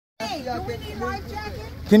Hey, do we need life jacket?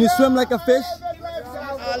 Can you swim like a fish?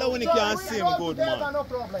 All when you can't swim good, man. No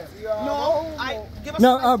problem. No, give us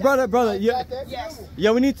No, brother, yeah, yes.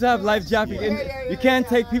 yeah, we need to have life jackets. You can't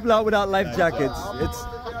take people out without life jackets. It's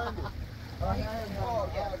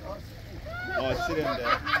Oh, sit in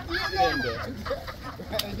there. Sit in there.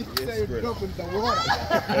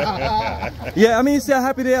 yeah, I mean, you see how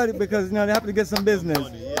happy they are because you know they're happy to get some business.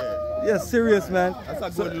 Yeah. Yeah, serious, man. That's a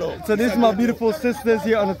good look. So these are my beautiful sisters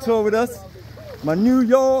here on the tour with us. My New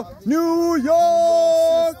York.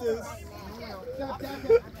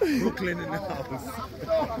 Brooklyn in the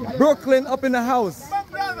house. Brooklyn up in the house.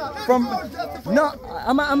 From no,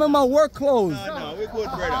 I'm in my work clothes. No, we're good,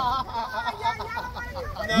 brother.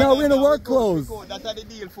 No, we're in the work clothes. That's how the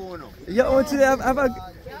deal for now. Yeah, I want you to have a.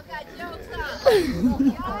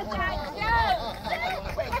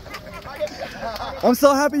 I'm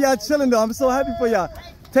so happy y'all chilling though. I'm so happy for y'all.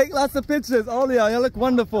 Take lots of pictures, all of y'all. Y'all look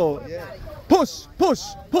wonderful. Yeah. Push.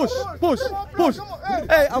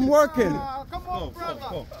 Hey, I'm working.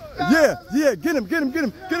 Come. Yeah, get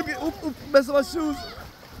him. Oop, mess up my shoes.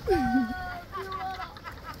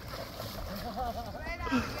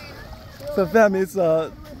 So family, it's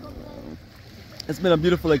been a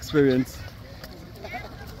beautiful experience.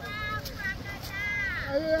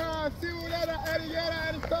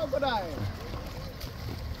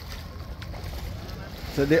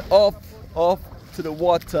 So they're off to the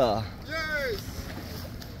water. Yes.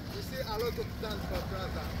 You see a lot of Zanzibar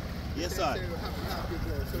brother. Yes, sir.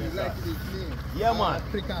 So you like this name. Yeah, man.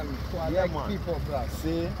 African. So I Yeah, like man. people, brother.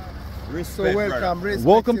 See? Respect, So welcome, respect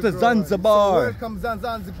Welcome you, to brother. Zanzibar. So welcome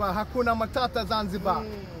Zanzibar. Hakuna Matata Zanzibar.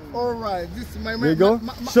 All right, this is my man. There you go.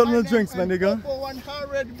 Show them the drinks, my nigga.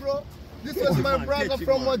 100, bro. This was my brother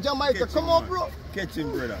from Jamaica. Come on, bro. Catch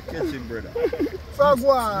him, brother.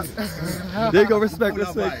 Fagwan. There you go. Respect. Full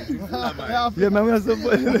of vibes. Yeah, man. We have some.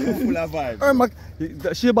 Full of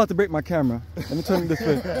vibes. She about to break my camera. Let me turn it this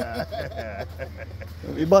way.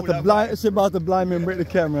 She about to blind me and break the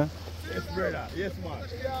camera. Yes, brother. Yes,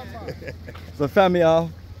 man. So family,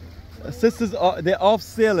 sisters, they're off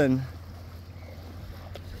sailing.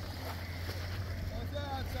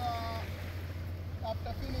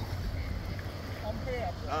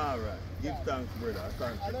 All right. Give thanks, brother.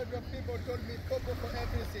 Thanks. A lot of people told me Coco for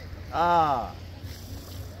everything. Ah.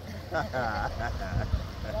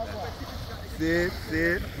 See,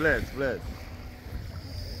 bless. But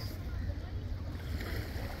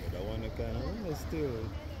I want to kind of still.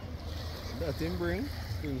 That him bring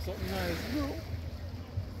something nice, bro.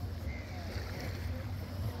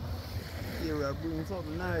 Here we are bringing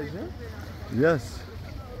something nice, huh? Yes.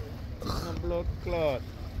 Some blood clot.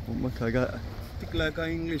 Oh my God, I got Tick like an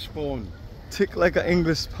English pound. tick like an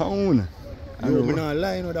English pound. Yo, we're not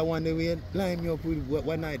lying on that one day we line me up with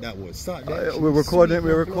what night that was. Saturday. We're recording.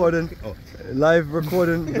 Oh. Live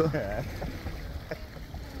recording. Let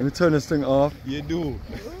me turn this thing off. You do.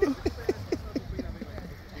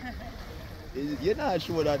 You're not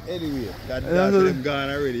sure that anyway. That them gone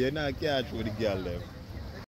already. You're not catch with the girl them.